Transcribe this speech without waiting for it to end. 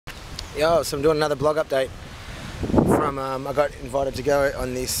Yo, so I'm doing another blog update from, I got invited to go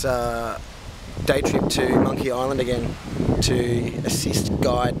on this day trip to Monkey Island again to assist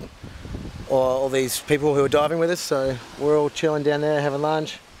guide all these people who are diving with us. So we're all chilling down there having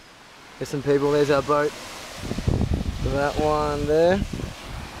lunch. There's some people, there's our boat, that one there.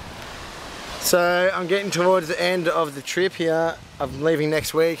 So I'm getting towards the end of the trip here. I'm leaving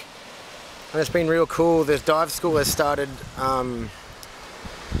next week and it's been real cool. This dive school has started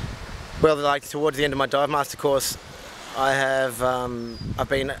well, like towards the end of my dive master course, I've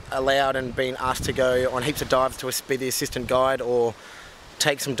been allowed and been asked to go on heaps of dives to be the assistant guide or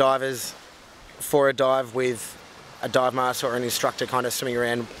take some divers for a dive with a dive master or an instructor kind of swimming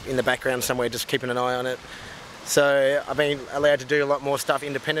around in the background somewhere just keeping an eye on it. So I've been allowed to do a lot more stuff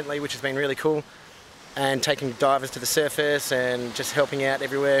independently, which has been really cool, and taking divers to the surface and just helping out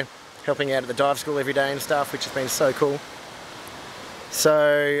everywhere, helping out at the dive school every day and stuff, which has been so cool.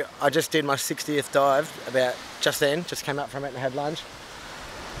 So I just did my 60th dive about just then, just came up from it and had lunch,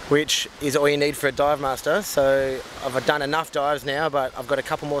 which is all you need for a dive master. So I've done enough dives now, but I've got a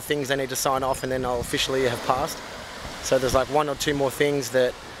couple more things I need to sign off and then I'll officially have passed. So there's like 1 or 2 more things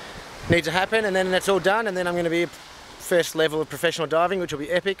that need to happen and then that's all done, and then I'm going to be first level of professional diving, which will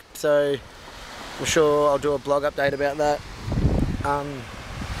be epic. So I'm sure I'll do a blog update about that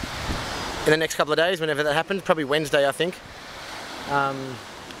in the next couple of days, whenever that happens, probably Wednesday I think.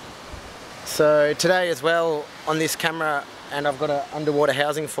 So today as well on this camera, and I've got an underwater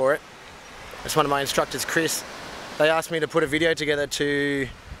housing for it. It's one of my instructors, Chris. They asked me to put a video together to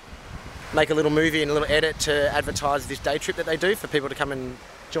make a little movie and a little edit to advertise this day trip that they do for people to come and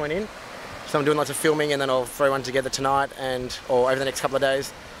join in. So I'm doing lots of filming and then I'll throw one together tonight or over the next couple of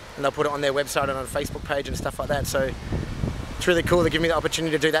days, and they'll put it on their website and on a Facebook page and stuff like that. So it's really cool. They give me the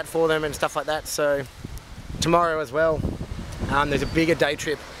opportunity to do that for them and stuff like that. So tomorrow as well, there's a bigger day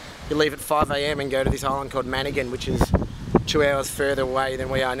trip. You leave at 5 AM and go to this island called Mannequin, which is 2 hours further away than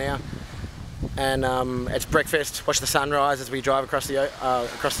we are now. And it's breakfast, watch the sunrise as we drive across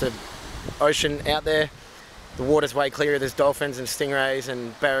the ocean out there. The water's way clearer, there's dolphins and stingrays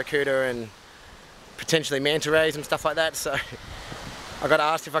and barracuda and potentially manta rays and stuff like that. So I got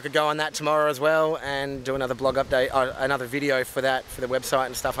asked if I could go on that tomorrow as well and do another blog update, another video for that, for the website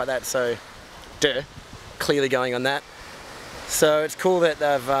and stuff like that. So, clearly going on that. So it's cool that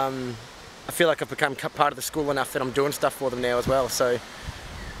they've, I feel like I've become part of the school enough that I'm doing stuff for them now as well. So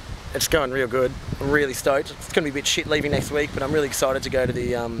it's going real good. I'm really stoked. It's going to be a bit shit leaving next week, but I'm really excited to go to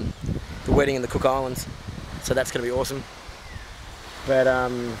the wedding in the Cook Islands. So that's going to be awesome. But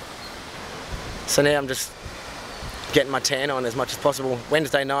so now I'm just getting my tan on as much as possible.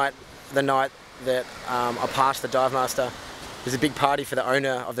 Wednesday night, the night that I passed the dive master, there's a big party for the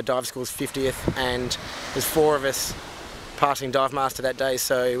owner of the dive school's 50th, and there's 4 of us passing dive master that day,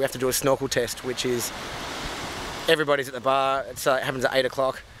 so we have to do a snorkel test, which is everybody's at the bar. It happens at 8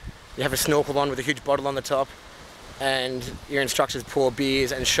 o'clock. You have a snorkel on with a huge bottle on the top, and your instructors pour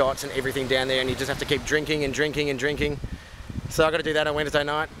beers and shots and everything down there, and you just have to keep drinking and drinking and drinking. So I've got to do that on Wednesday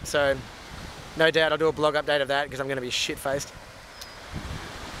night, so no doubt I'll do a blog update of that because I'm going to be shit-faced.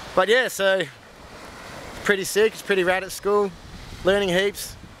 But yeah, so it's pretty sick, it's pretty rad at school, learning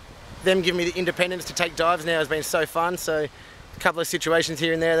heaps. Them giving me the independence to take dives now has been so fun. So a couple of situations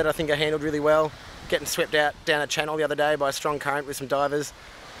here and there that I think I handled really well. Getting swept out down a channel the other day by a strong current with some divers.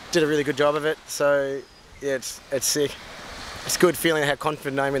 Did a really good job of it. So yeah, it's sick. It's good feeling how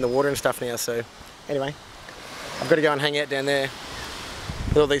confident I am in the water and stuff now. So anyway, I've got to go and hang out down there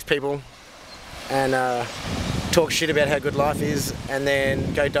with all these people and talk shit about how good life is, and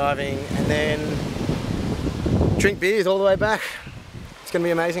then go diving and then drink beers all the way back. It's going to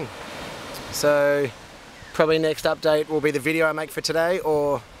be amazing. So probably next update will be the video I make for today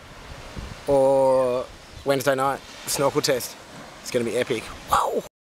or Wednesday night, the snorkel test. It's going to be epic. Whoa!